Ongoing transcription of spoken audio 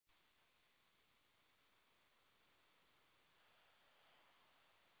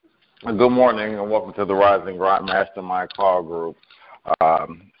Good morning and welcome to the Rising Grind Mastermind Call Group.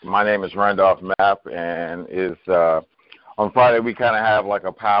 My name is Randolph Mapp, and on Friday we kind of have like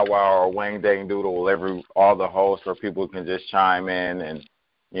a powwow or wang dang doodle. All the hosts or people can just chime in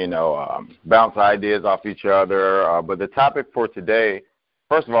and bounce ideas off each other. But the topic for today,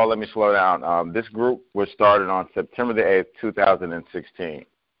 first of all, let me slow down. This group was started on September the 8th, 2016.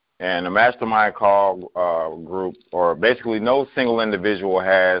 And a mastermind call group, or basically no single individual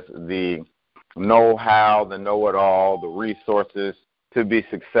has the know-how, the know-it-all, the resources to be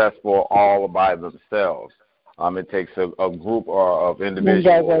successful all by themselves. It takes a group of individuals.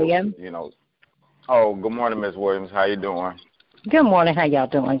 Timeka Williams. Oh, good morning, Ms. Williams. How you doing? Good morning. How y'all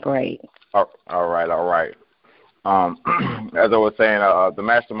doing? Great. All right. As I was saying, the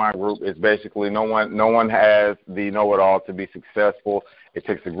mastermind group is basically no one has the know-it-all to be successful. It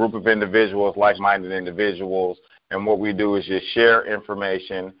takes a group of individuals, like-minded individuals, and what we do is just share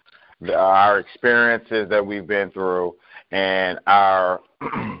information, our experiences that we've been through, and our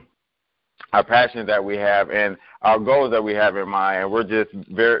passions that we have, and our goals that we have in mind. And we're just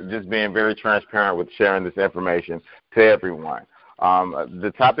being very transparent with sharing this information to everyone.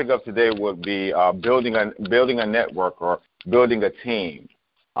 The topic of today would be building a network or building a team.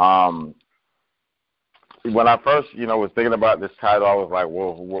 When I first, was thinking about this title, I was like,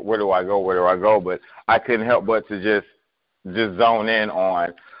 well, where do I go? But I couldn't help but to just zone in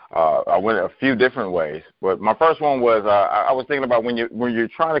on. I went a few different ways, but my first one was I was thinking about when you're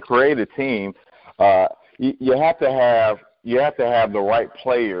trying to create a team, you have to have the right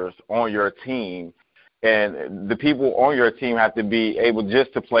players on your team. And the people on your team have to be able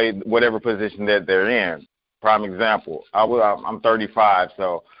just to play whatever position that they're in. Prime example, I'm 35,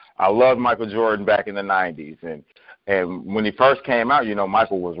 so I loved Michael Jordan back in the 90s. And when he first came out,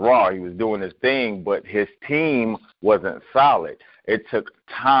 Michael was raw. He was doing his thing, but his team wasn't solid. It took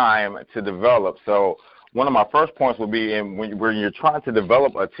time to develop. So one of my first points would be when you're trying to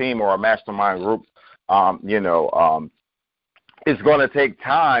develop a team or a mastermind group, it's going to take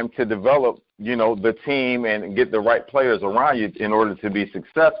time to develop the team and get the right players around you in order to be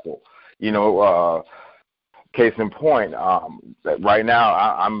successful. Case in point, right now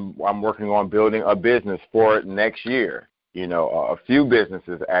I'm working on building a business for it next year, a few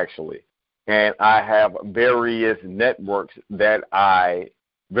businesses actually. And I have various networks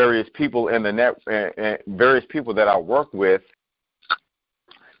various people in the various people that I work with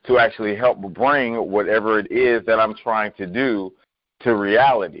to actually help bring whatever it is that I'm trying to do to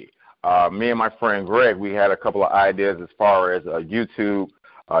reality. Me and my friend Greg, we had a couple of ideas as far as a YouTube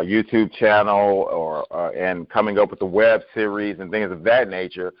channel and coming up with the web series and things of that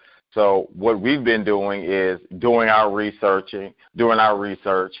nature. So what we've been doing is doing our research,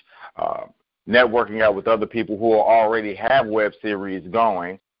 networking out with other people who already have web series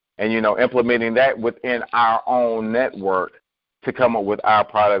going, and implementing that within our own network to come up with our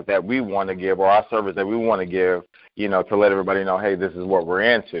product that we want to give or our service that we want to give, to let everybody know, hey, this is what we're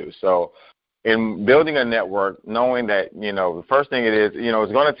into. So in building a network, knowing that, the first thing it is,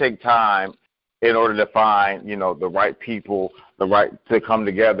 it's going to take time in order to find, the right people, to come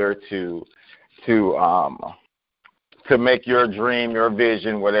together to make your dream, your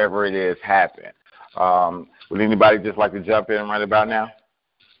vision, whatever it is, happen. Would anybody just like to jump in right about now?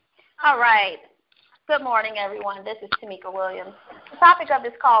 All right. Good morning, everyone. This is Timeka Williams. The topic of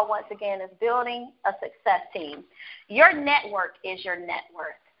this call, once again, is building a success team. Your network is your net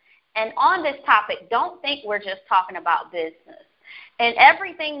worth. And on this topic, don't think we're just talking about business. In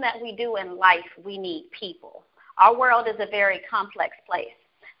everything that we do in life, we need people. Our world is a very complex place.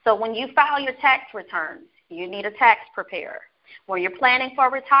 So when you file your tax returns, you need a tax preparer. When you're planning for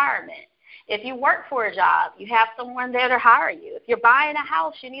retirement, if you work for a job, you have someone there to hire you. If you're buying a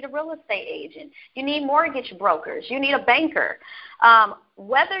house, you need a real estate agent. You need mortgage brokers. You need a banker.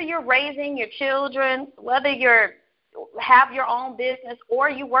 Whether you're raising your children, whether you're have your own business or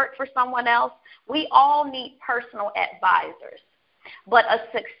you work for someone else, we all need personal advisors. But a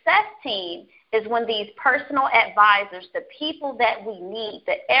success team is when these personal advisors, the people that we need,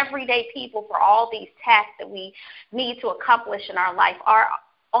 the everyday people for all these tasks that we need to accomplish in our life are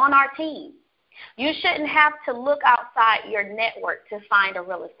on our team. You shouldn't have to look outside your network to find a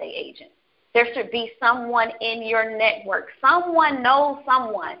real estate agent. There should be someone in your network. Someone knows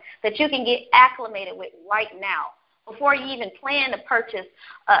someone that you can get acclimated with right now before you even plan to purchase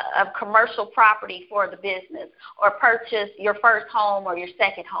a commercial property for the business or purchase your first home or your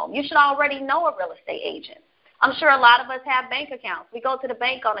second home. You should already know a real estate agent. I'm sure a lot of us have bank accounts. We go to the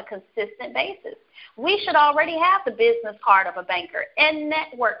bank on a consistent basis. We should already have the business card of a banker and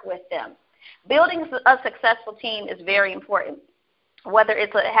network with them. Building a successful team is very important. whether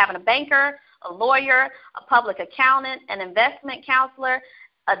it's having a banker, a lawyer, a public accountant, an investment counselor,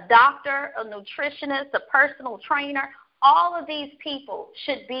 a doctor, a nutritionist, a personal trainer. All of these people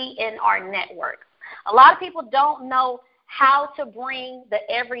should be in our network. A lot of people don't know how to bring the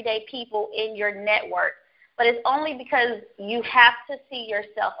everyday people in your network, but it's only because you have to see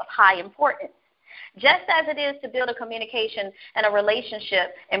yourself of high importance. Just as it is to build a communication and a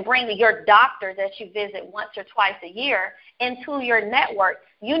relationship and bring your doctor that you visit once or twice a year into your network,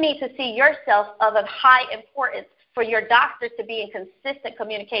 you need to see yourself of a high importance for your doctor to be in consistent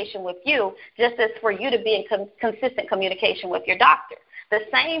communication with you, just as for you to be in consistent communication with your doctor. The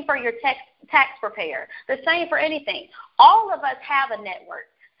same for your tax preparer. The same for anything. All of us have a network.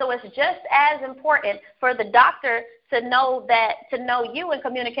 So it's just as important for the doctor to know you and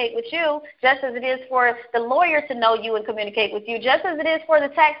communicate with you, just as it is for the lawyer to know you and communicate with you, just as it is for the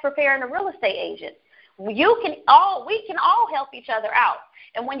tax preparer and the real estate agent. We can all help each other out.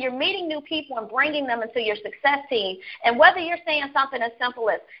 And when you're meeting new people and bringing them into your success team, and whether you're saying something as simple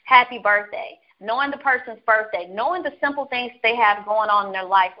as happy birthday, knowing the person's birthday, knowing the simple things they have going on in their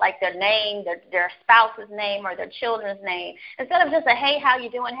life, like their name, their spouse's name, or their children's name, instead of just a, hey, how you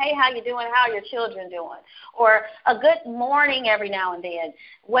doing, how are your children doing, or a good morning every now and then,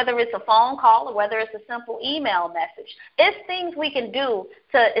 whether it's a phone call or whether it's a simple email message. It's things we can do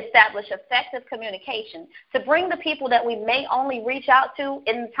to establish effective communication, to bring the people that we may only reach out to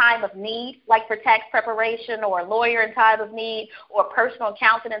in time of need, like for tax preparation, or a lawyer in time of need, or a personal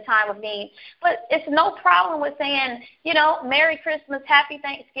accountant in time of need. But it's no problem with saying, Merry Christmas, Happy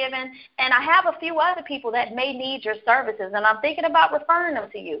Thanksgiving, and I have a few other people that may need your services, and I'm thinking about referring them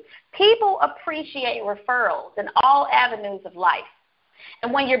to you. People appreciate referrals in all avenues of life.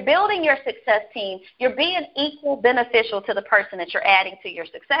 And when you're building your success team, you're being equal beneficial to the person that you're adding to your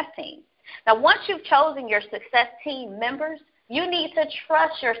success team. Now, once you've chosen your success team members, you need to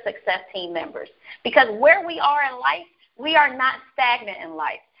trust your success team members, because where we are in life, we are not stagnant in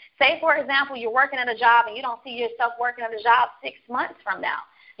life. Say, for example, you're working at a job and you don't see yourself working at a job 6 months from now.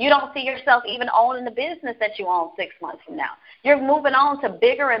 You don't see yourself even owning the business that you own 6 months from now. You're moving on to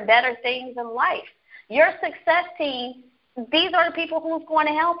bigger and better things in life. Your success team, these are the people who's going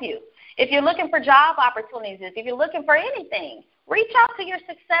to help you. If you're looking for job opportunities, if you're looking for anything, reach out to your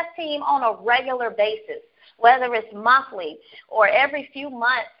success team on a regular basis, whether it's monthly or every few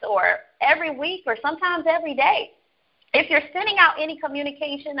months or every week or sometimes every day. If you're sending out any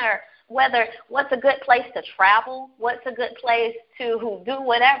communication, or whether what's a good place to travel, what's a good place to do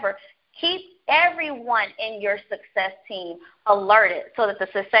whatever, keep everyone in your success team alerted so that the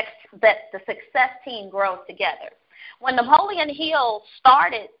success team grows together. When Napoleon Hill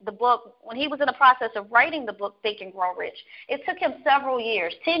started the book, when he was in the process of writing the book, Think and Grow Rich, it took him several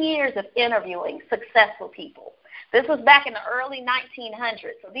years, 10 years of interviewing successful people. This was back in the early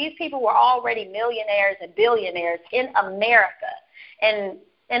 1900s. So these people were already millionaires and billionaires in America. And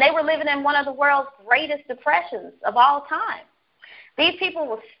they were living in one of the world's greatest depressions of all time. These people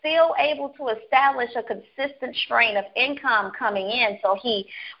were still able to establish a consistent strain of income coming in. So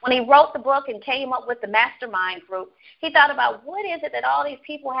when he wrote the book and came up with the mastermind group, he thought about what is it that all these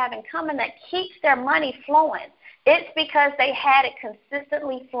people have in common that keeps their money flowing. It's because they had it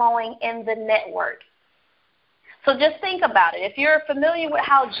consistently flowing in the network. So just think about it. If you're familiar with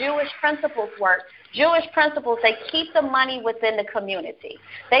how Jewish principles work, Jewish principles, they keep the money within the community.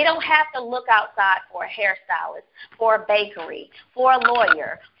 They don't have to look outside for a hairstylist, for a bakery, for a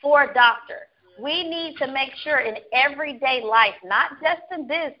lawyer, for a doctor. We need to make sure in everyday life, not just in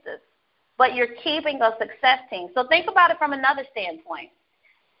business, but you're keeping a success team. So think about it from another standpoint.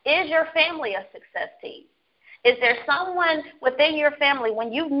 Is your family a success team? Is there someone within your family,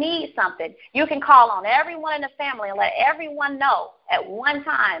 when you need something, you can call on everyone in the family and let everyone know at one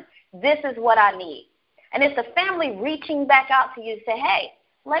time, this is what I need. And it's the family reaching back out to you to say, hey,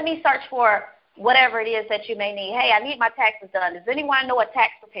 let me search for whatever it is that you may need. Hey, I need my taxes done. Does anyone know a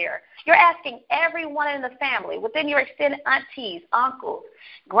tax preparer? You're asking everyone in the family, within your extended aunties, uncles,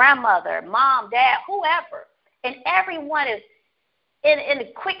 grandmother, mom, dad, whoever. And everyone is in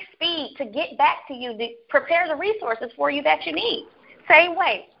a quick speed to get back to you, to prepare the resources for you that you need. Same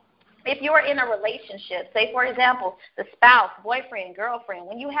way, if you're in a relationship, say, for example, the spouse, boyfriend, girlfriend,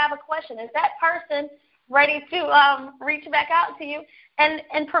 when you have a question, is that person ready to reach back out to you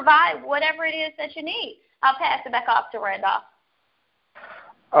and provide whatever it is that you need? I'll pass it back off to Randolph.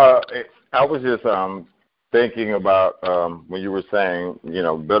 I was just thinking about when you were saying,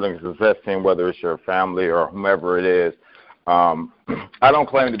 building a success team, whether it's your family or whomever it is. I don't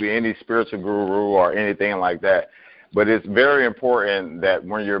claim to be any spiritual guru or anything like that, but it's very important that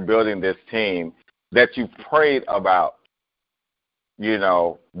when you're building this team that you prayed about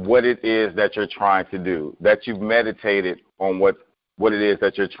what it is that you're trying to do, that you've meditated on what it is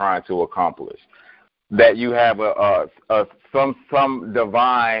that you're trying to accomplish, that you have some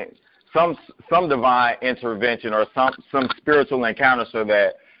divine intervention or some spiritual encounter, so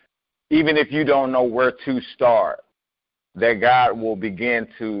that even if you don't know where to start, that God will begin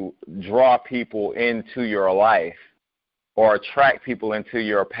to draw people into your life or attract people into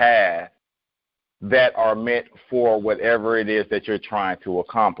your path that are meant for whatever it is that you're trying to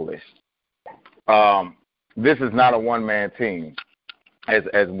accomplish. This is not a one-man team, as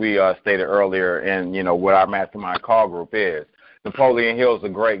we stated earlier, and what our mastermind call group is. Napoleon Hill's a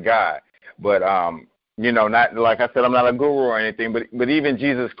great guy, but not like I said, I'm not a guru or anything, but even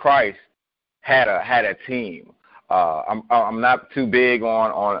Jesus Christ had a team. I'm not too big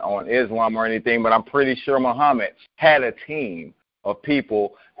on Islam or anything, but I'm pretty sure Muhammad had a team of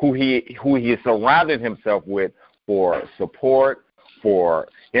people who he surrounded himself with for support, for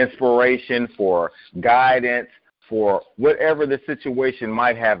inspiration, for guidance, for whatever the situation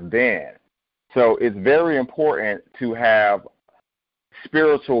might have been. So it's very important to have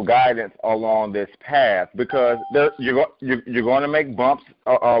spiritual guidance along this path, because you're going to make bumps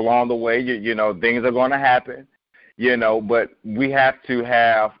along the way. Things are going to happen, but we have to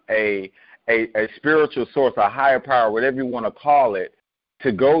have a spiritual source, a higher power, whatever you want to call it,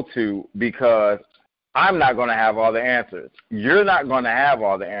 to go to, because I'm not going to have all the answers. You're not going to have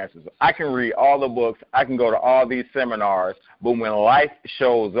all the answers. I can read all the books. I can go to all these seminars, but when life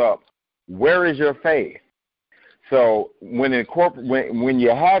shows up, where is your faith? So when you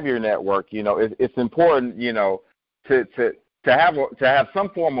have your network, it's important, to have some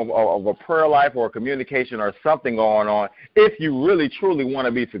form of a prayer life or a communication or something going on if you really truly want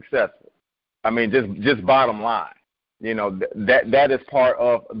to be successful. I mean, just bottom line, that is part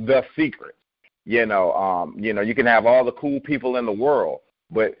of the secret. You can have all the cool people in the world,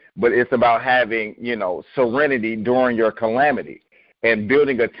 but it's about having, serenity during your calamity. And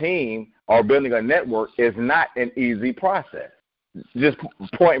building a team or building a network is not an easy process. Just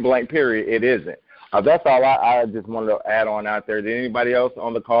point blank, period, it isn't. That's all I just wanted to add on out there. Did anybody else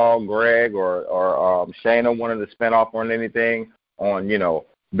on the call, Greg or Shana, wanted to spin off on anything on,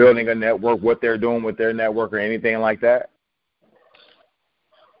 building a network, what they're doing with their network or anything like that?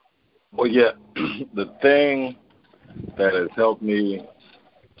 Well, yeah, the thing that has helped me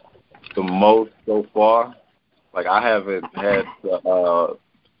the most so far, like I haven't had to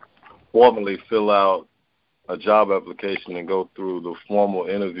formally fill out a job application and go through the formal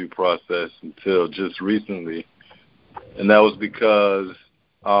interview process until just recently. And that was because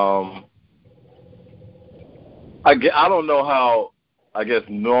I don't know how, I guess,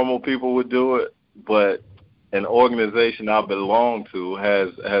 normal people would do it, but an organization I belong to has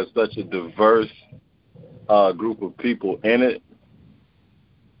such a diverse group of people in it,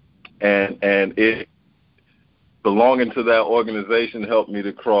 and it belonging to that organization helped me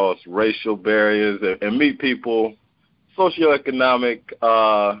to cross racial barriers and meet people, socioeconomic,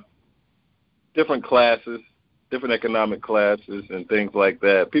 different classes, different economic classes and things like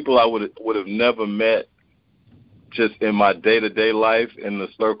that. People I would have never met just in my day-to-day life in the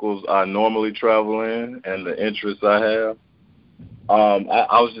circles I normally travel in and the interests I have.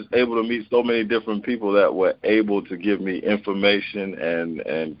 I was just able to meet so many different people that were able to give me information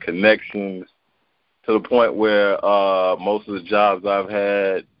and connections, to the point where most of the jobs I've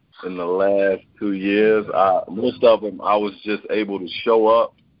had in the last 2 years, most of them I was just able to show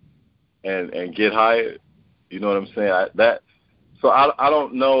up and get hired. You know what I'm saying? So I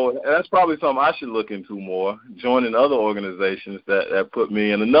don't know. That's probably something I should look into more, joining other organizations that put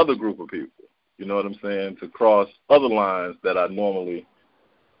me in another group of people. You know what I'm saying? To cross other lines that I normally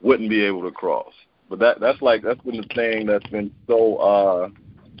wouldn't be able to cross. But that's been the thing that's been so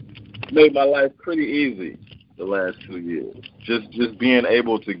made my life pretty easy the last 2 years. Just being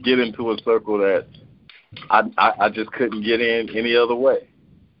able to get into a circle that I just couldn't get in any other way.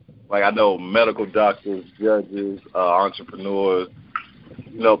 Like I know medical doctors, judges, entrepreneurs,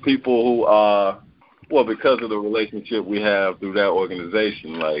 people who are, well, because of the relationship we have through that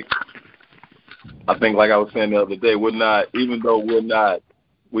organization, like I think, like I was saying the other day, we're not, even though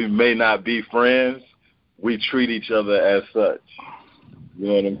we may not be friends, we treat each other as such. You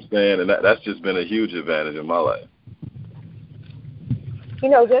know what I'm saying? And that's just been a huge advantage in my life.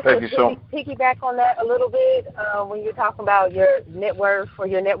 Just to piggyback on that a little bit, when you're talking about your net worth or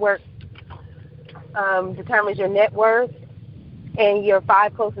your network determines your net worth, and your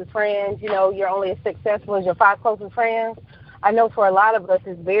 5 closest friends, you're only as successful as your 5 closest friends. I know for a lot of us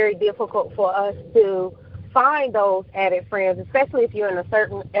it's very difficult for us to find those added friends, especially if you're in a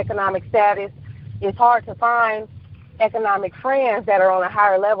certain economic status. It's hard to find economic friends that are on a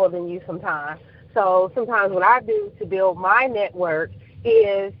higher level than you sometimes. So sometimes what I do to build my network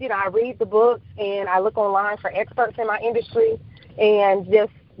is, I read the books and I look online for experts in my industry and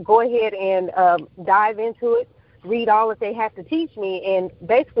just go ahead and dive into it, read all that they have to teach me, and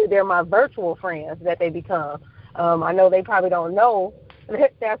basically they're my virtual friends that they become. I know they probably don't know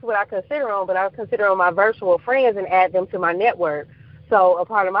that's what I consider them, but I consider them my virtual friends and add them to my network. So a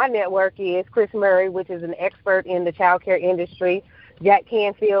part of my network is Chris Murray, which is an expert in the child care industry, Jack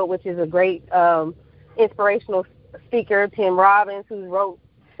Canfield, which is a great inspirational speaker, Tim Robbins, who wrote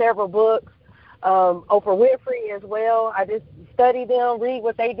several books, Oprah Winfrey as well. I just study them, read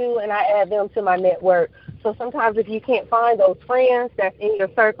what they do, and I add them to my network. So sometimes if you can't find those friends that's in your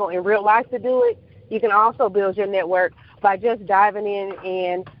circle in real life to do it, you can also build your network by just diving in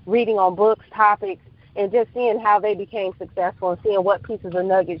and reading on books, topics, and just seeing how they became successful and seeing what pieces or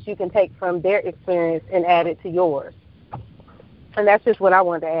nuggets you can take from their experience and add it to yours. And that's just what I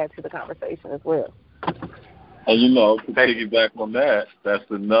wanted to add to the conversation as well. And, to piggyback on that, that's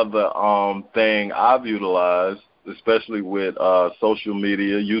another thing I've utilized, especially with social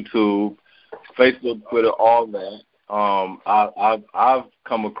media, YouTube, Facebook, Twitter, all that. I've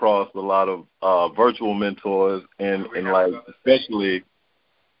come across a lot of virtual mentors in like especially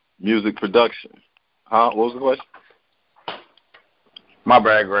music production. What was the question? My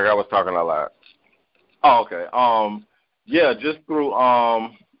bad, Greg. I was talking a lot. Oh, okay. Yeah, just through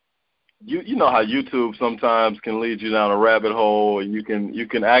you know how YouTube sometimes can lead you down a rabbit hole, and you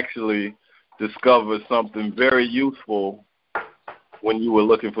can actually discover something very useful when you were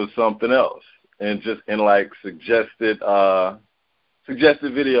looking for something else. And just in like suggested videos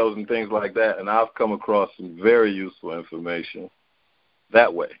and things like that, and I've come across some very useful information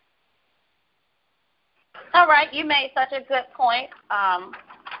that way. All right, you made such a good point.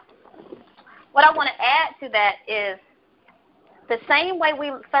 What I want to add to that is the same way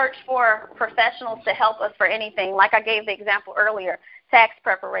we search for professionals to help us for anything, like I gave the example earlier, tax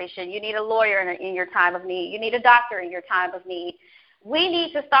preparation. You need a lawyer in your time of need. You need a doctor in your time of need. We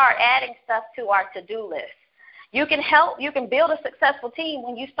need to start adding stuff to our to-do list. You can build a successful team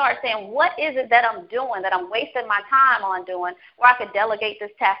when you start saying, what is it that I'm doing, that I'm wasting my time on doing, where I could delegate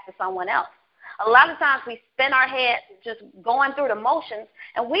this task to someone else? A lot of times we spin our heads just going through the motions,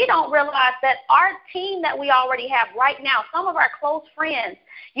 and we don't realize that our team that we already have right now, some of our close friends,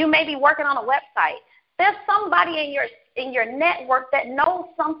 you may be working on a website. There's somebody in your network that knows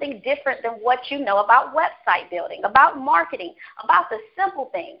something different than what you know about website building, about marketing, about the simple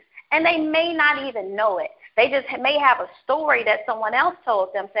things, and they may not even know it. They just may have a story that someone else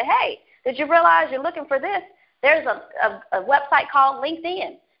told them. Say, hey, did you realize you're looking for this? There's a website called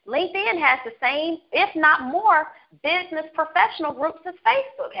LinkedIn. LinkedIn has the same, if not more, business professional groups as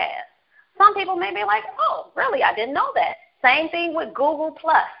Facebook has. Some people may be like, oh, really, I didn't know that. Same thing with Google+.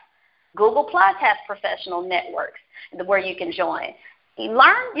 Google+ has professional networks where you can join.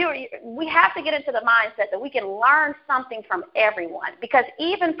 We have to get into the mindset that we can learn something from everyone, because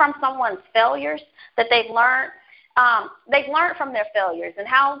even from someone's failures that they've learned from their failures and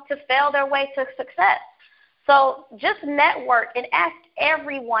how to fail their way to success. So just network and ask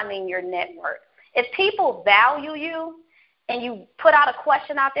everyone in your network. If people value you and you put out a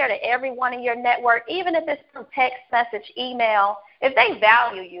question out there to everyone in your network, even if it's through text message, email, if they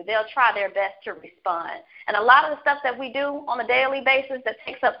value you, they'll try their best to respond. And a lot of the stuff that we do on a daily basis that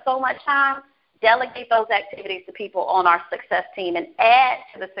takes up so much time, delegate those activities to people on our success team and add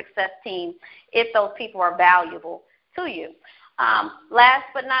to the success team if those people are valuable to you. Last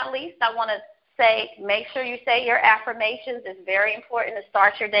but not least, I want to make sure you say your affirmations. It's very important to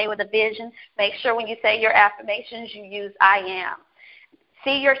start your day with a vision. Make sure when you say your affirmations, you use I am.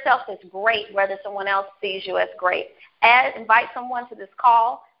 See yourself as great, whether someone else sees you as great. Invite someone to this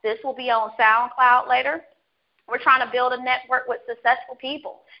call. This will be on SoundCloud later. We're trying to build a network with successful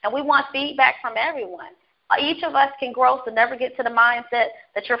people, and we want feedback from everyone. Each of us can grow, so never get to the mindset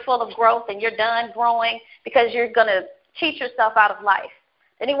that you're full of growth and you're done growing because you're going to cheat yourself out of life.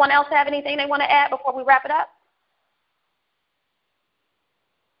 Anyone else have anything they want to add before we wrap it up?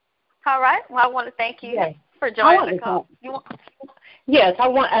 All right. Well, I want to thank you for joining the call. Yes, I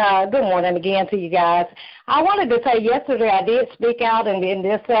want. Good morning again to you guys. I wanted to say yesterday I did speak out and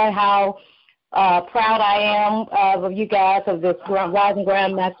just say how proud I am of you guys, of this Rising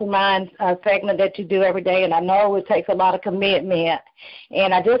Ground Mastermind segment that you do every day, and I know it takes a lot of commitment.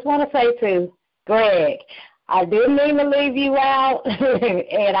 And I just want to say to Greg, I didn't mean to leave you out,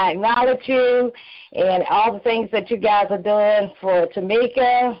 and I acknowledge you and all the things that you guys are doing for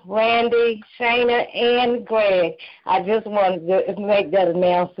Timeka, Randy, Shana, and Greg. I just wanted to make that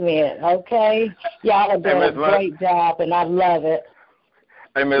announcement, okay? Y'all are doing a great job, and I love it.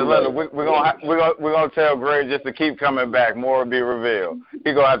 Hey, Ms. Linda, we're gonna tell Greg just to keep coming back. More will be revealed.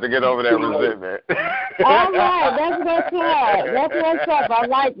 He's gonna have to get over that resentment. All right, that's what's up. That's what's up. I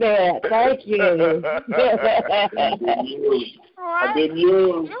like that. Thank you. I didn't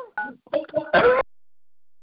use.